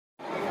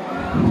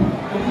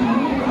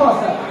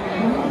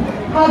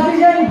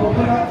Hazirani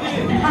bokona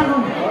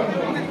hanon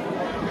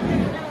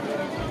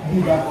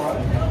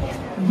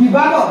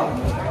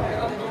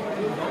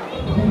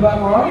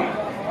Dibagor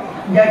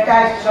Deka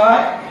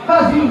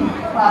Hazir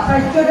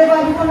Pasascho deba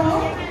dikono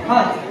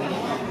Hai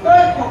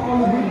Toi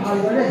kokolo bhi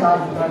bhalore jaa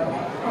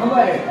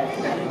Amare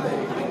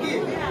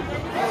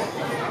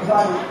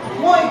Baru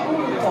moi ku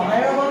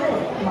pahara bole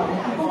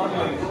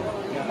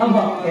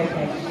Amba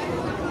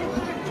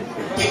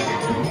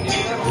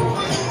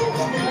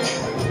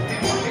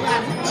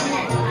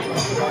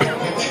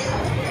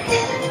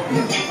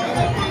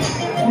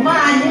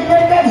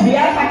Manileke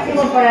biar pati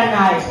mo para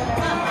nai.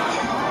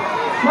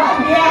 Ma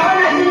biar ko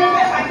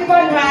nanileke pati mo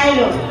nai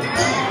lo.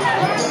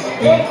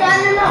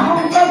 Ekane na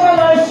humko ko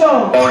loso.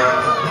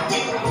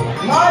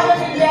 Ma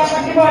jodi biar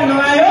pati mo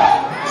nai lo.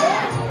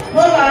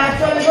 Mo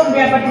laraso le ko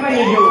biar pati mo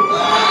nidu.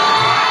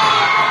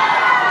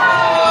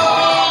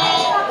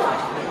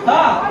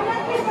 Ha.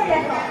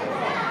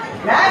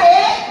 Nare,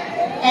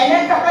 ene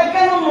takai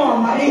ka mo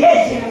mari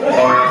esi.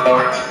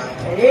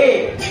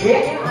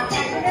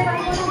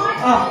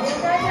 Ah.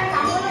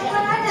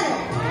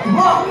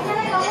 Bo.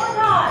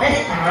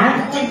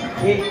 Anak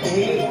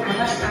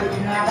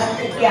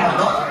क्या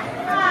हो?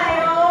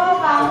 आयो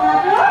बाबा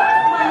तो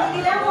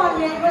मंदिर में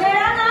मोने बोले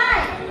ना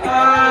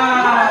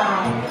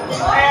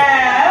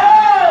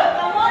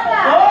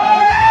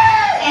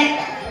नहीं।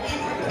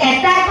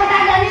 ऐसा कोटा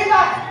जानी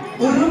तो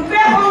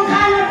रुपये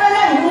पंखा न तो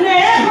ले मुने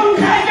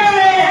पंखा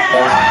चले।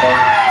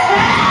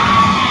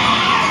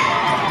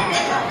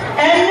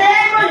 ऐने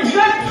को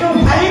जो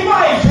चुभाई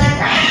बोले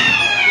सका।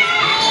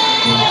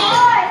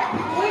 ओए,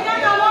 कोई ना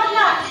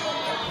कमोना।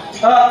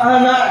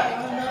 ना,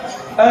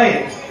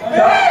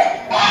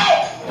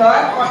 तो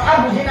कथा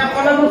बुझी ना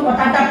पड़े वो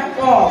कथा तक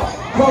को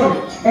खोल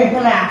एक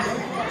बोला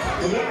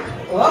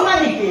ओ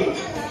मानिकी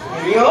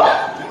यो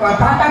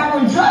कथा तक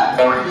पूछो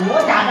वो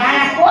ज्यादा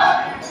रखो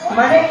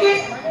माने कि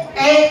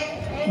ए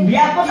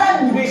बिया पता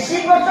बेसी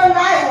बचन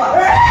नहीं हुआ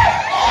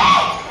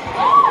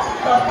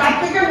तो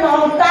ताकि जो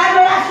नौता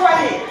बड़ा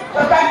स्वाली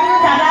तो ताकि जो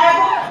ज्यादा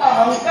रखो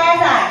अहंकार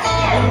ना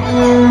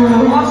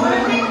मोबल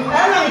की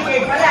ना मानिकी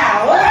बोला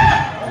ओ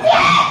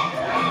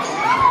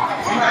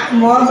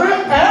मोबल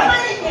ना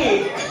मानिकी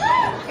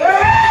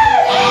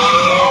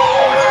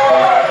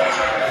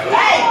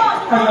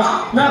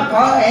ना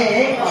कौन है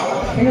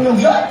ini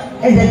nunggu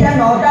jadi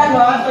nota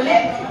luar sini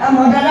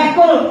modal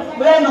aku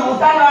boleh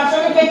nota luar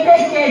sini kita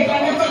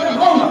jangan perlu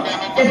kom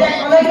jadi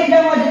kalau kita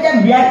mau jadi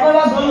biar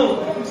kalau dulu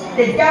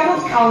jadi kamu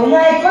kau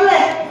naik kalau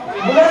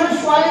boleh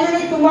soal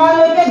ini cuma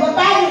lo ke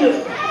betul dulu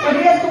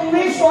jadi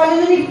तुम्हें soal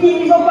ini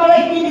kini kau pada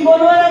kini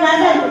bodoh ada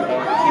nada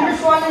ini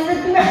soal ini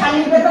तुम्हें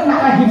हाली पे तो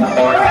नारा ही बात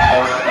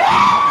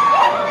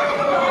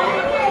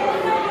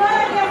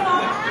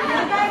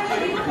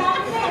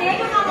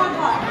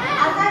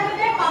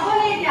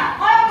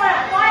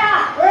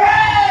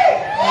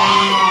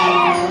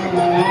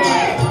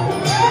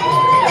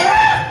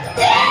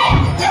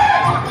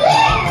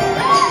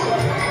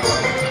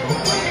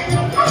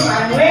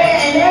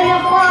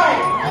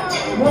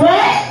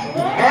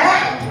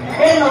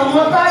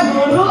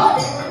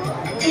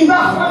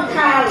Iba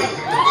makan,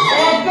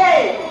 oke,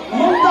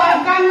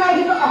 mungkin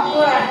lagi tu aku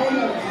ada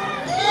ni.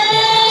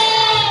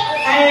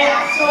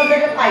 Asal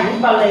dia paling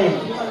balik,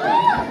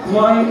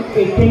 mau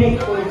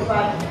piknik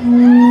kuat.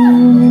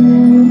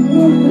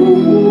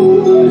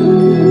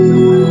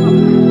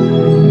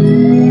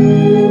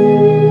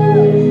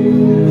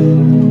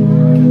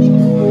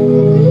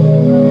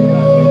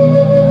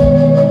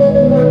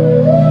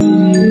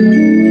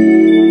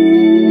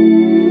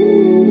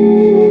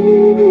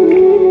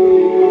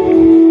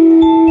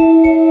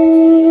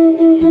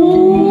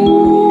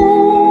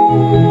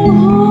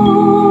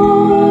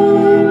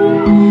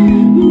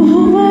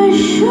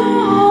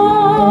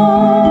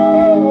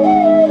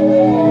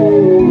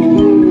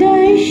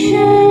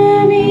 Shine.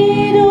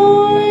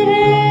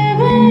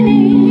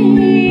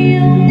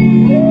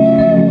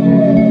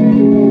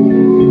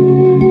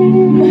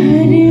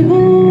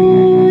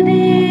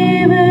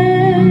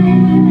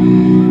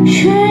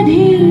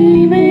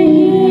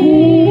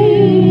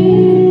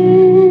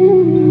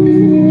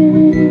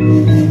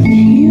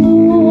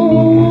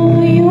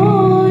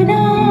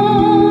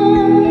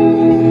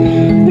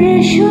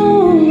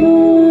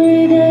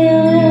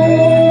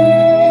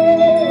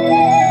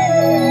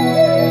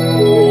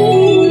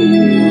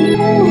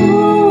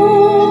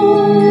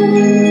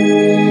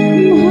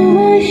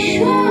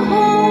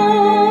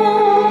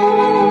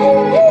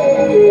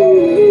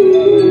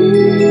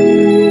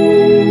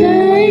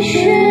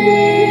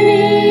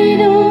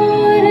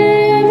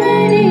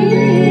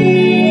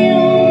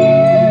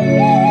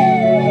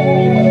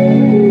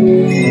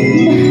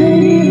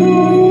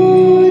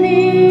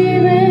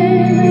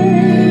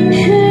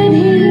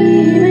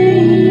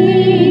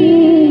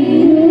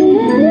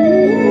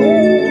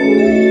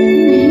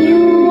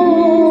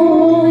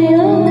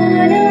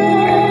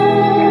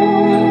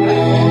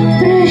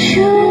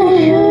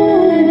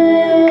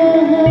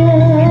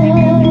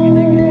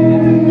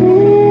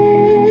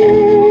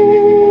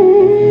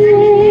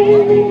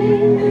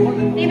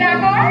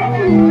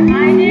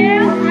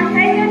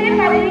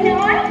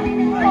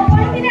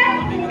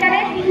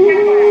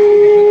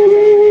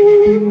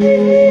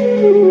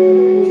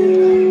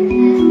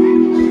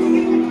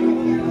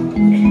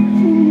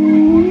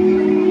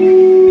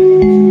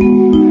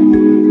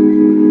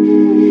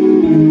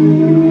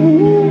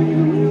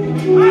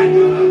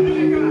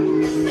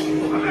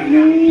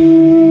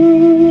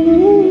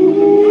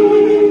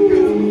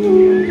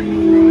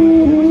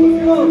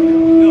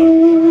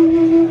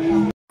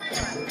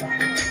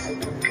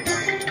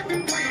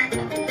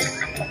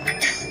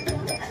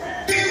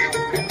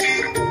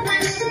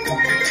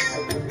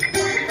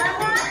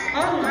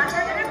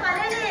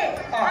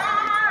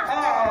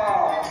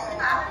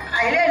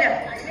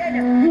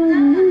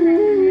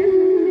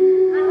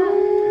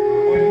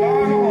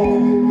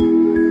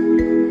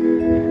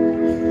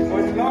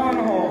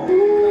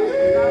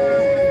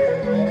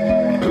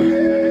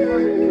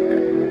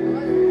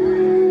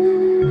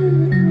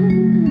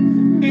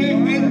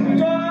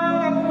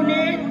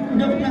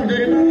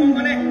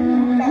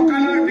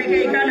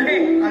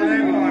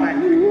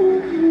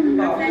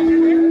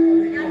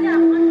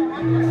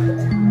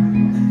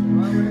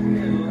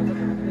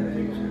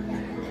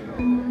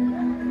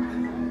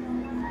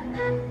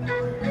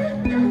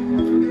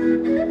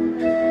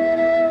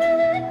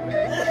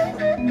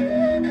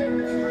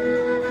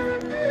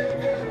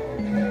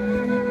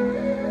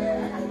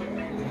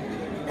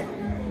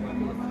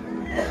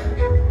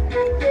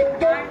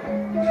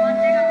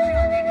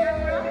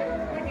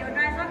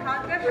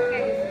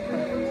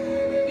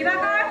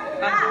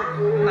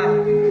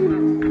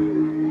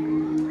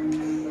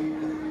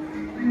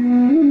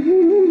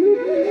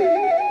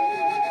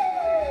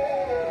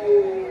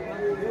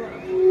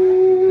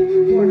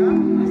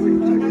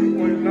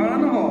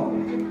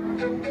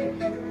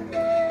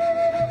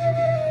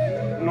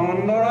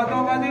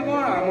 নন্দৰাজক আজি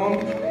বৰ আনন্দ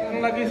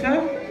লাগিছে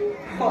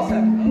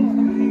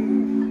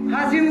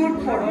আজি মোৰ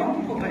পৰম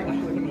সৌভাগ্য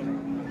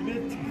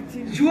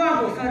যোৱা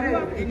বছৰে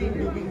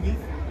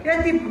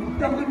এটি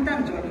পুত্ৰ সন্তান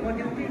জন্ম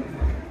দিওঁতে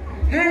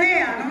এনে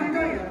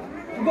আনন্দই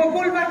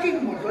গকুলবাসীক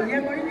মতলীয়া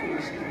কৰি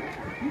তুলিছিল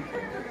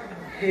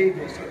সেই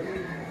বছৰে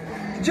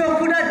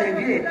যশোদা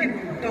দেৱীয়ে এটি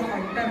পুত্ৰ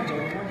সন্তান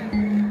জন্ম দিওঁতে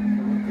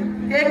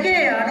একে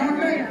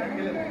আনন্দই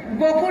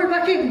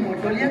গকুলবাসীক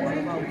মতলীয়া কৰি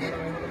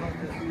তুলিছিল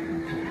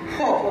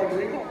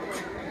সকলোৱে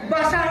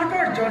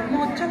বাছাহঁতৰ জন্ম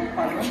উৎসৱ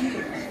পালন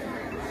কৰিছে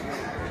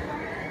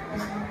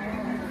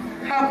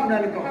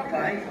আপোনালোকক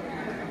পাই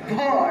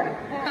বৰ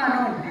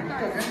আনন্দিত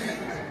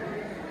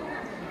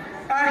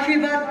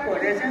আশীৰ্বাদ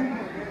কৰে যেন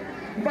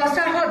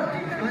বাছাহঁত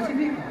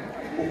দীৰ্ঘজীৱী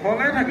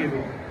কুশলে থাকিব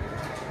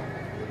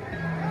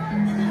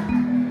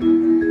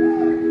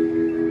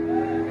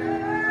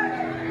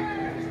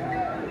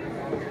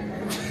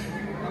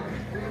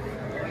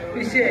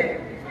পিছে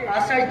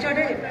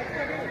আচাৰ্যদেৱ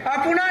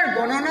আপোনাৰ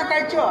গণনা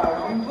কাৰ্য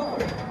আৰম্ভ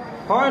কৰে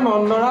হয়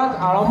নন্দৰাজ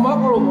আৰম্ভ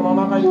কৰোঁ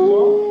গণনা কাৰ্য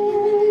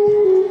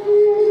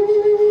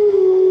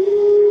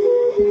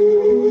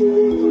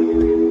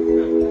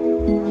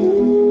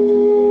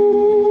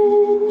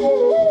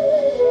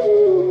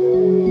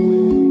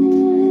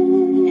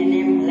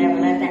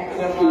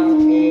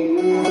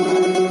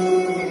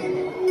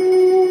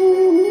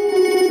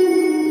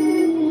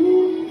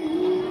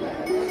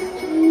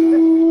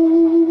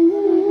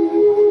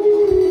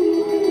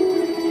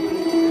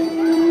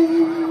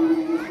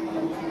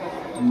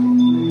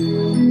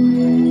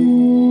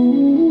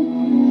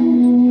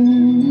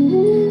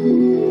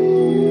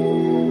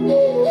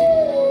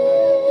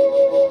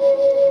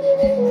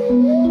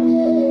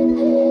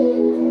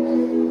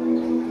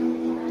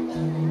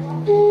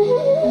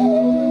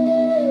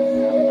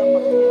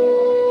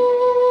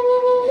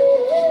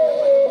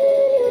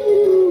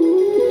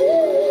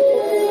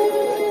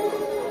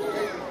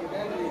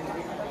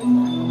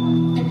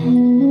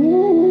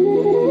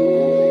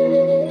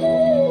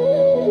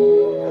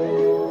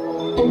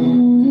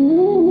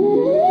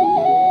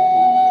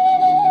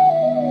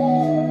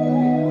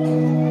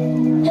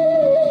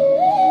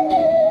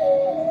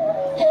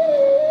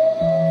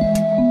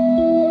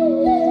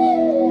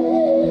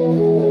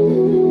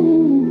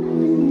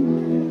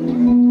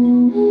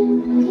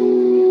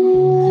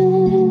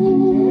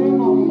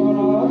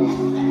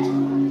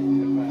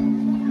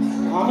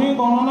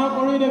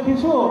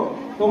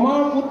তোমাৰ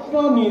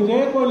পুত্ৰ নিজে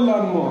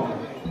কল্যাণময়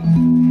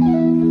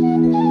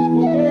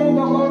গোটেই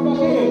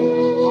জগতবাসী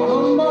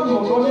আনন্দত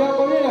মুকলিয়া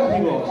কৰি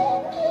ৰাখিব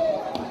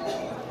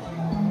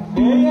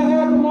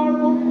সেয়েহে তোমাৰ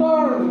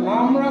পুত্ৰৰ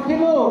নাম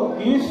ৰাখিলো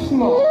কৃষ্ণ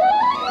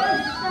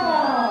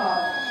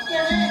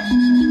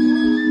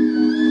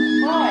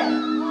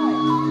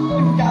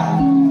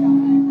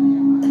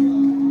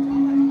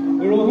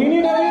ৰোহিণী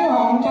দেৱীৰ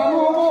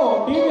সন্তানো হ'ব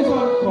অতি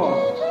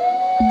বিচক্ষণ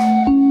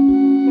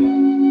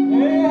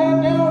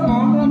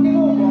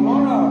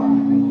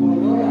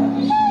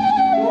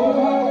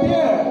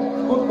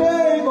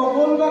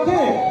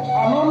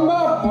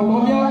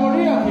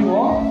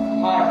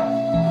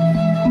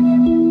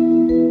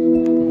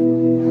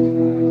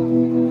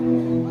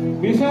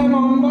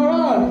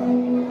নন্দৰাজ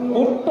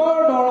উত্তৰ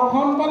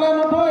দৰ্শন পালে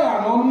নথৈ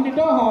আনন্দিত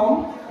হম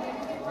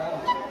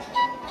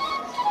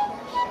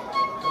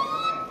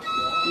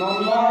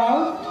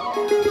নন্দৰাজ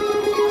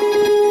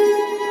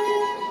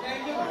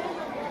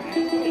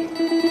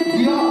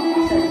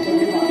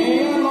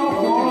এয়া লগ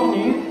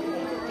বৰণী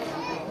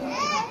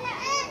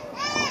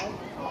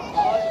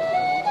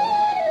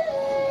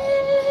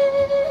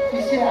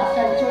পিছে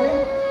আচাৰ্যৰে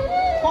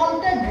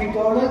কণ্টেক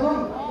ভিতৰলৈ গৈ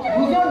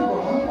ভোজন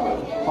গ্ৰহণ কৰে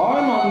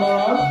হয়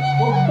নন্দৰাজ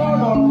উত্তৰ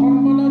দৰ্শন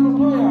পালে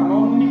নথৈ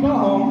আনন্দিত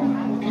হম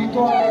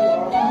ভিতৰলৈ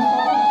দৰ্শন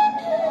পাব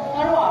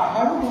আৰু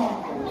আহাৰো গ্ৰহণ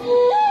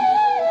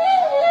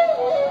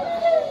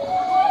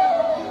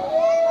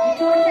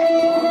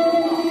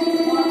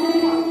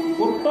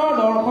উত্তৰ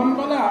দৰ্শন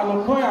পালে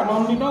নথৈ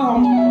আনন্দিত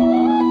হম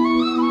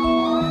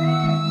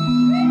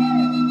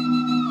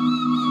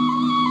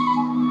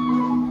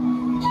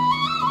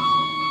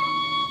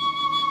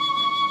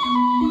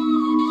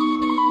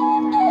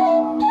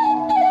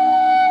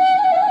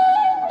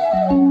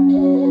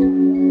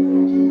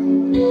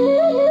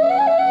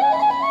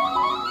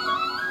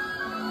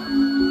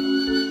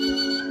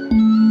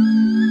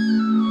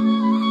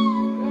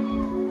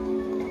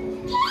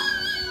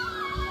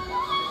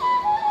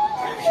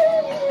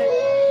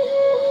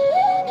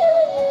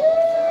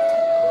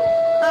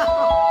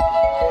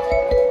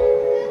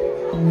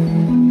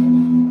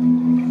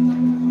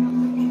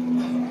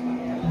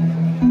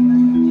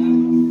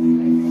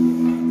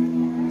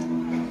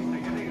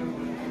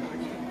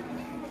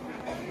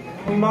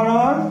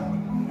নন্দৰাজ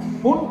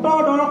পুত্ৰ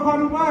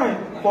দৰ্শন পাই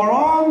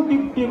পৰম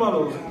তৃপ্তি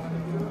পালো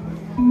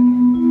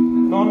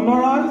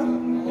নন্দৰাজ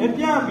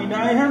এতিয়া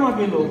বিদায়হে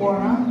মাতিলো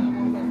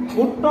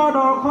পুত্ৰ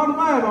দৰ্শন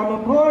পাই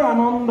নথৈ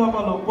আনন্দ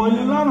পালো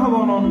কল্যাণ হব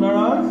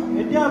নন্দৰাজ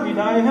এতিয়া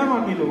বিদায়হে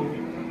মাতিলো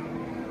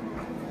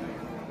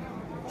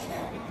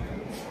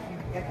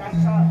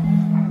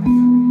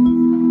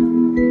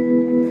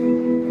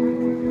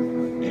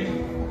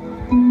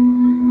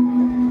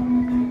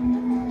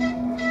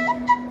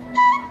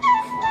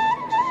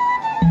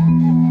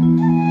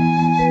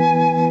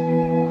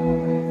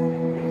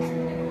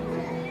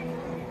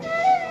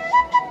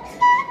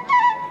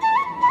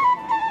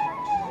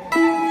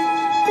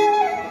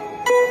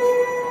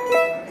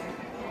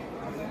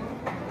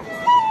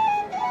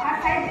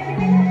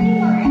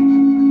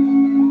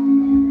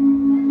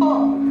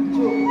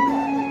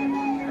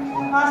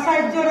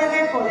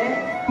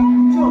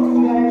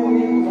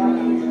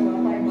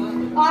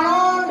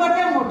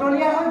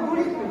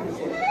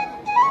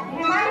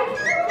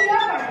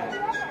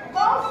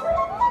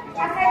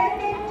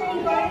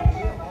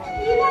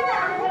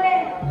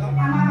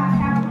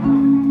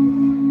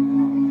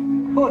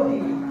সতী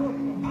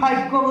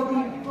ভাগ্যৱতী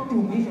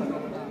তুমি জনা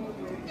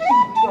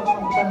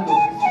সন্তান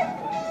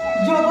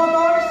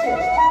জগতৰ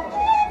শ্ৰেষ্ঠ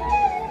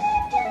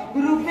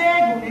ৰূপে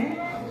গুণে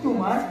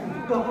তোমাৰ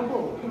পুত্ৰ হ'ব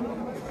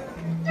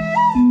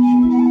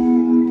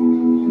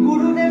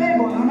গুৰুদেৱে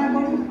বৰ্ণনা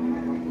কৰি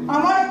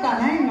আমাৰ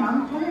কানাই নাম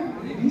থলে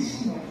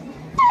কৃষ্ণ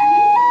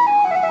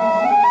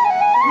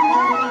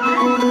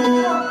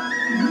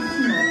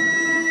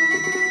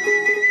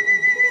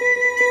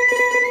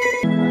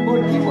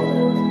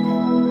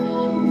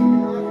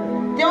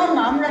তেওঁৰ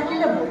নাম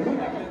ৰাখিলে বলো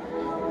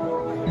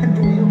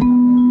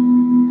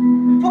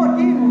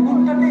প্ৰতি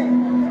মুহূৰ্ততে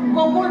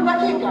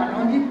কমলবাসী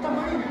গানন্দিত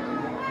কৰি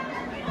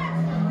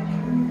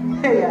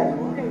সেয়া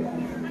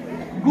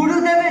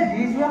গুৰুদেৱে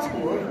দি যোৱা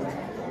সুৰ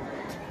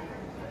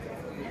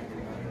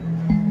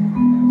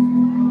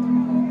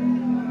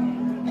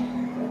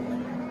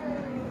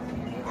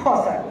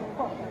সঁচা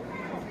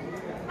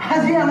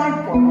আজি আমাৰ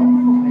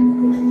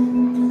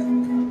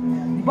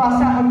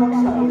বাচ্চাসকলক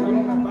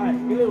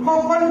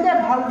সকলোকে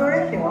ভালদৰে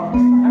সেৱা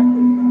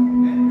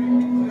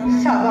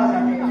চাবা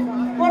জানে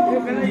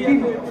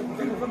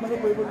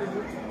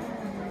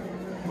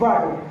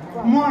বাৰু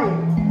মই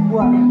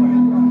বোৱাৰী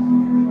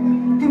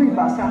তুমি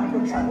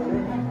বাচ্চাসকলক চাবলৈ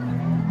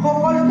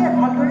সকলোকে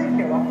ভালদৰে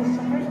সেৱা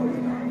শুশ্ৰূষা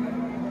কৰিবা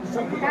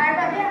তাৰ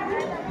বাবে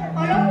আপুনি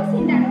অলপ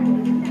চিন্তা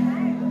নকৰিব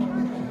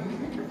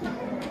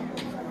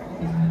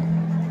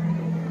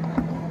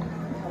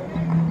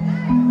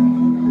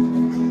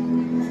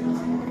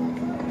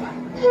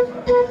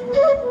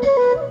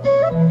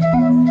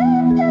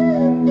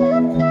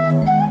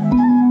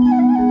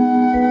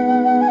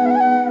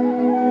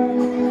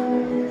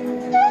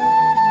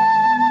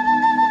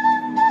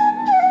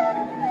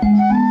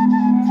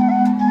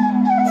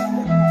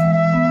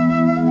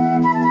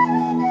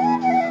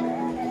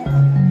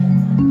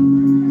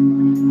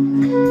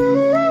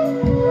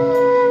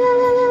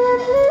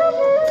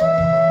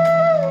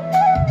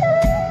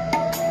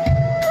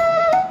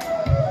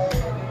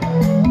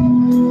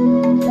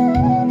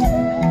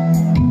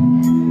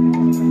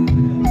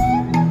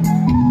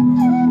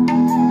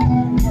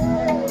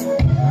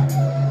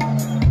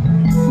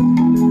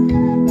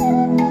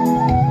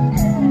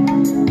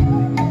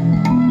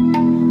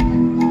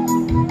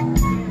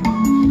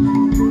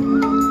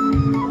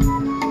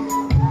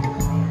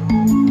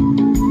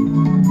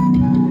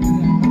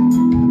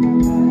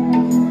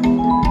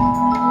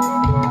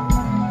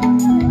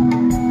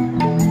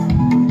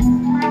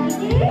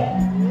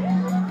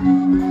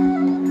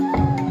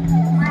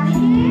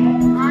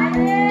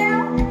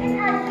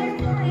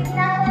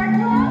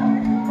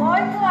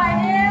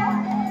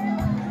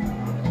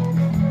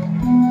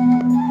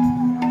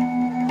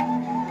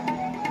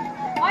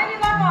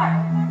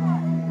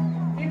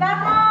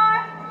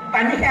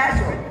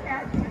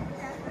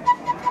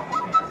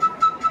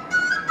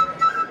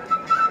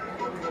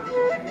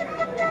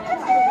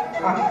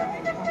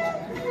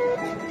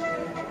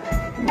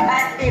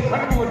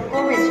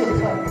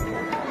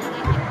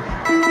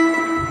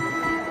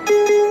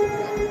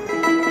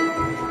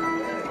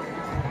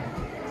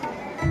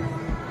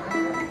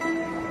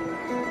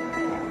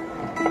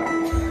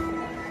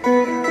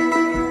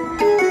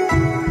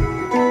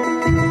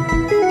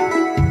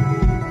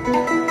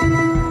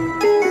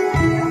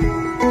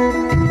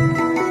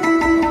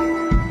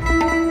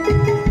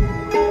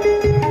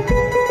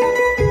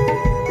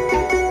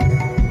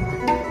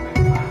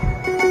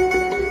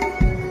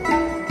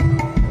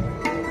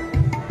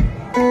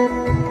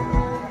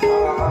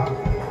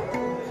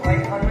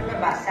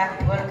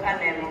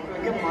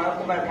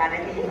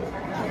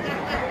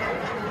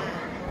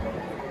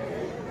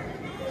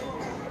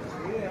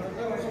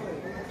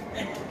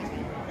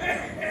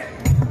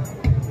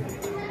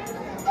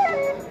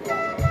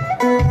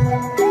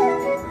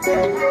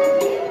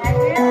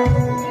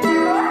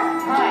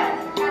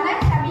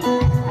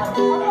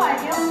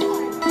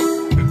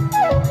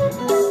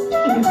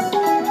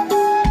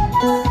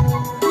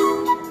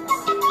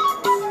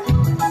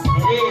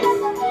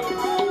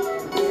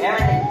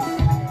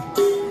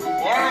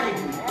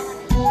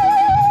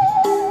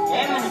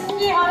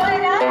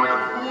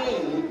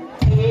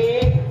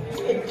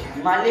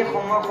মালিক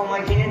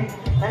সময়খিনি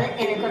মানে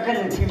এনেকুৱাকে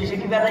নুঠি দিছো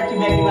কিবা এটা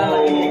কিবা কিবা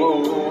লাগে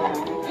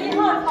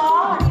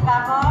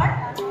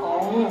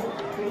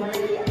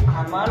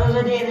আমাৰো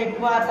যদি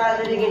এনেকুৱা এটা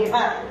যদি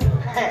কিবা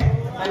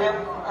মানে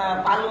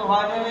পালো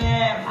হয় মানে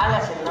ভাল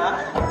আছিল ন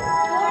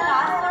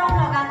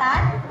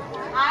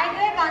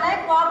কানাই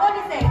খুৱাব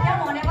দিছে এতিয়া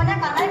মনে মনে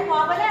কানাই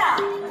খুৱাবলে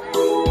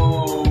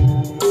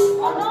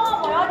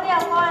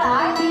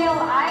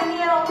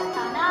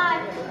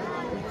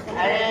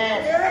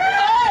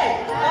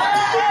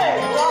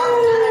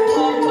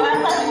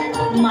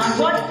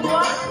মাজত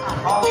কিবা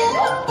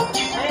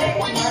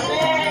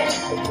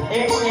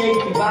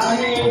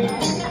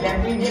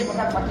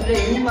কথা পাতিলে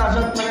এই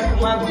মাজত মানে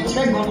তোমাৰ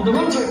গোটেই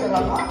গণ্ডগোল কৰি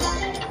পেলাবা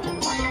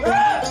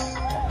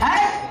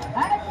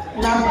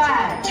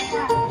নাপায়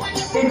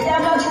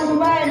কেতিয়াবা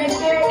কোনোবা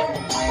এনেকে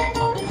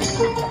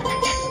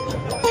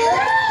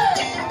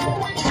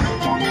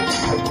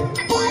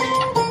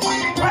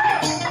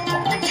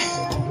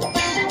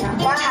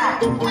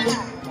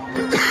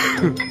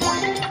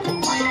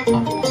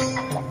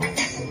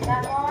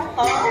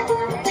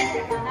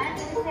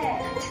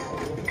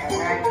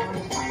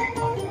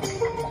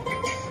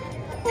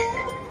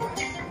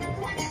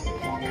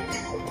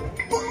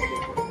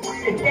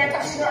Kita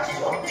tak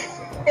selesai.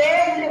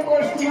 Boleh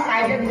kosong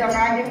ada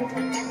jangan.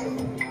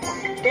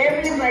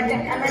 Boleh baca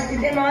karena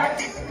kita nak.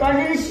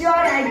 Kalau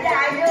sure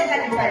ada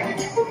kan balik.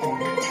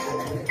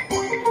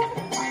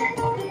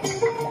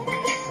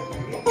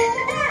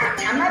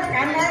 Amat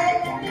karena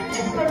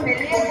bukan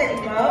melia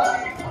terima.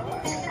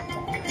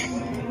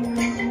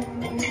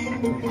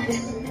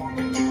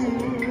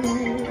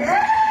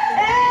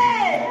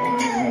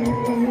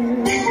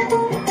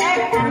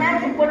 Karena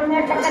tupunya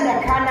tak ada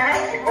karena.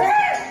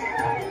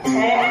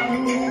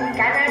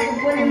 Karena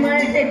tupunya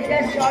mana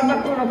tak soal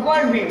tu nak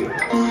korbi.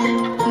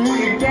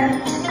 Kita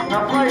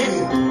nak korbi.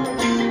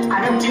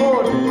 Ada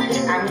pun,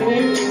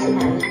 kami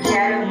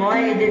cara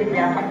moi ini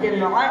dapat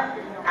dilakukan.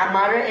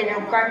 Amaru ini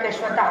bukan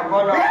kesuatu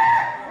bodoh.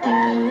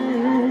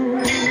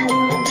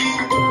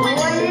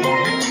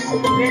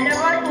 Benda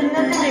buat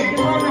benda tu ni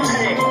cuma nak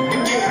ada.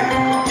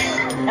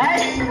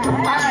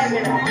 Apa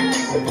benda?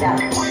 Dah.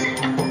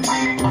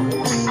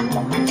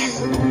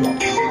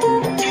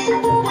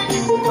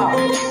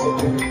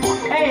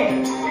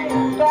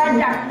 Tuan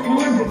dah,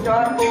 mula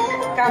betul.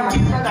 Kamu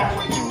sudah.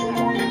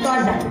 Tuan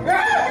dah.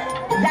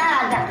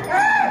 Dah.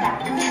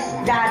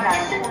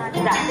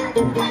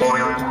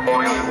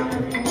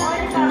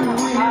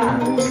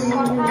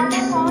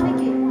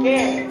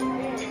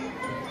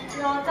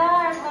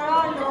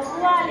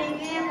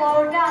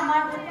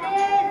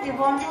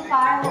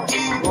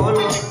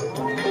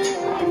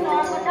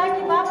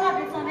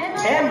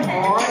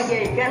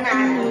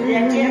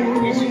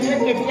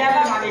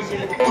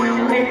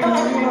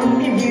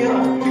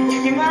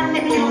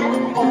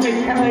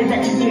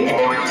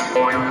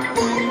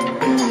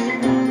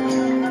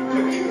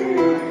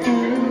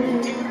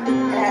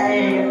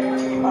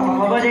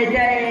 Khबर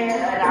এটা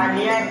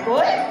রানিয়া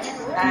কই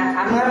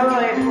আমারও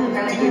একটু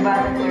কানে কি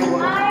বাত করব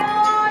আয়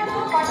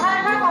তো কথা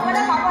না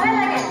কবলে পাবহে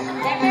লাগে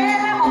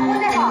একেবারে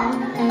হপুনে হ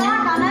না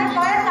কানাই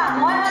কয় তা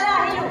মই হলে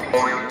আহিলু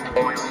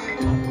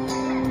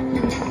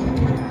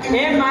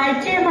এ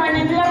মাইকে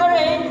মানিলা করে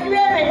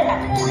এইটুয়ে বেয়া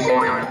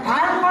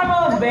ভাল কোনো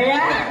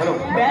বেয়া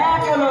বেয়া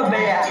কোনো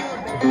বেয়া